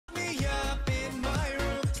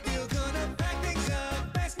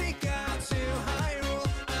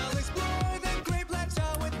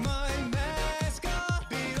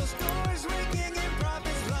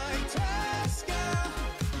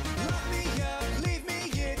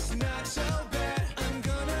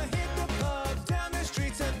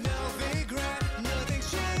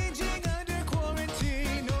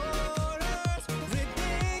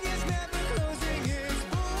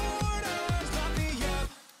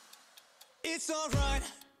It's alright.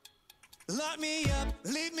 Lock me up,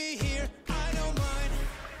 leave me here, I don't mind.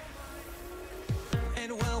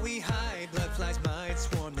 And while we hide, blood flies might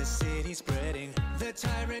swarm the city, spreading the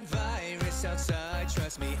tyrant virus outside.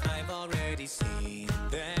 Trust me, I've already seen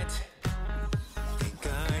that. Think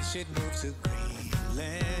I should move to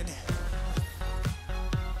Greenland.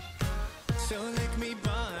 So lick me,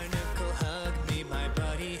 barnacle, hug me, my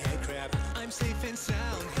buddy, head crab. I'm safe and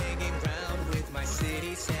sound, hanging round with my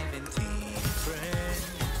city 17 friends.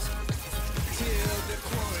 Till the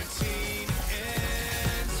quarantine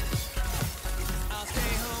ends, I'll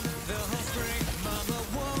stay home the whole spring. Mama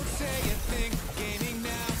won't say a thing. Gaming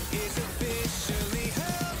now is officially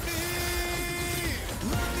healthy.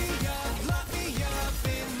 Lock me up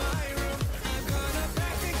in my room. I'm gonna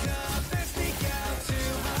back things up and sneak out to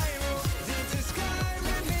Hyrule. Then to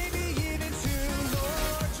Skyrim, maybe even to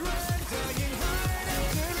Mordred. Dying hard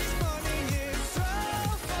after respawning is so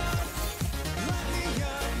fun. Lock me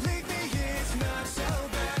up, leave me, it's not so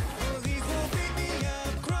bad. Police will beat me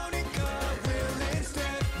up, Chronica will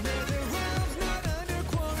instead. Netherrealm's not under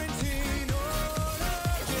quarantine order.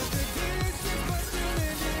 Just a distance, but still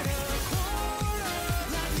ended up quarter.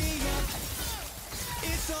 Lock me up,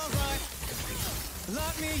 it's alright.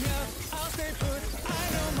 Lock me up, I'll stay put, I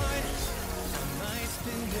don't mind. I might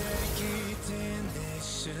spend decades in this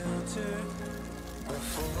shelter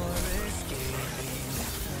before escaping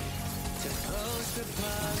to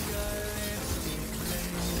post-apocalyptic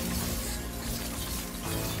lands.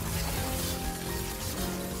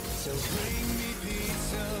 So bring me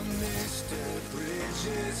pizza, Mr.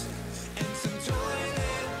 Bridges, and some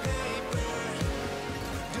toilet paper.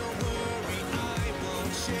 Don't worry, I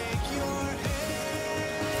won't shake your hand.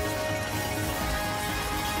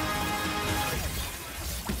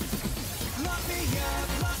 Lock me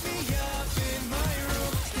up in my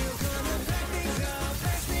room. Still gonna back things up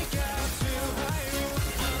and sneak out to Hyrule.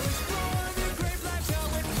 I'll explore the grave lights out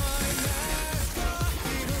with my mask off.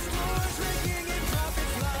 Beetle stores raking in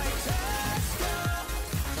profits like Tesla.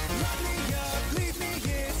 Lock me up, leave me,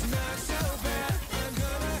 it's not so bad. I'm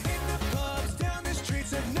gonna hit the pubs down the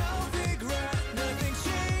streets of no regret. Nothing's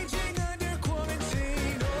changing under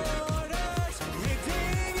quarantine orders.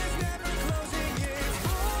 Reading is never closing its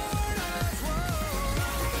borders.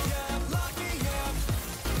 Whoa, lock me up.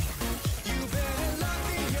 You better lock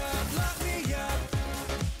me up, lock me up.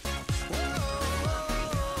 Whoa, whoa.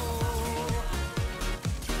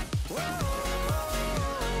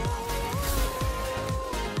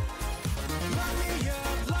 Lock me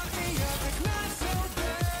up, it's not so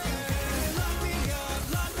bad. Lock me up,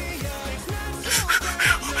 it's not so bad.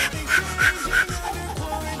 Nothing's changing under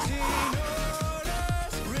quarantine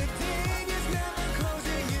orders. Reading is never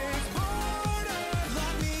closing its borders.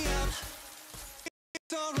 Lock me up,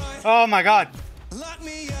 it's alright. Oh my god. Lock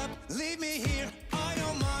me up, leave me here, I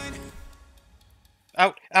don't mind.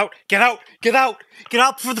 Out, get out, get out, get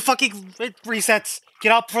out for the fucking resets.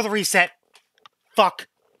 Get out for the reset. Fuck.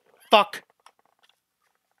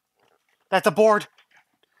 That's a board.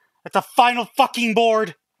 That's a final fucking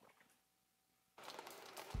board.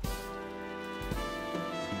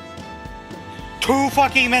 Two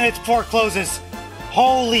fucking minutes before it closes.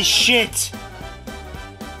 Holy shit.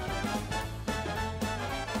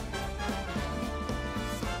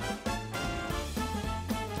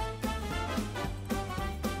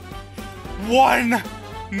 One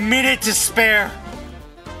minute to spare.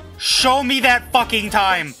 Show me that fucking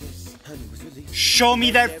time. Show me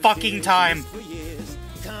that fucking time.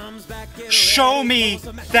 Show me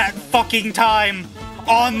that fucking time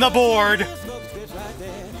on the board.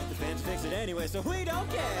 So we don't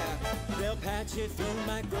care. They'll patch it through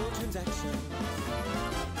microtransactions.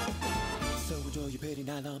 So enjoy your pretty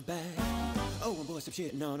nylon bag. Oh, and boy, stop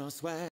shitting on our swag.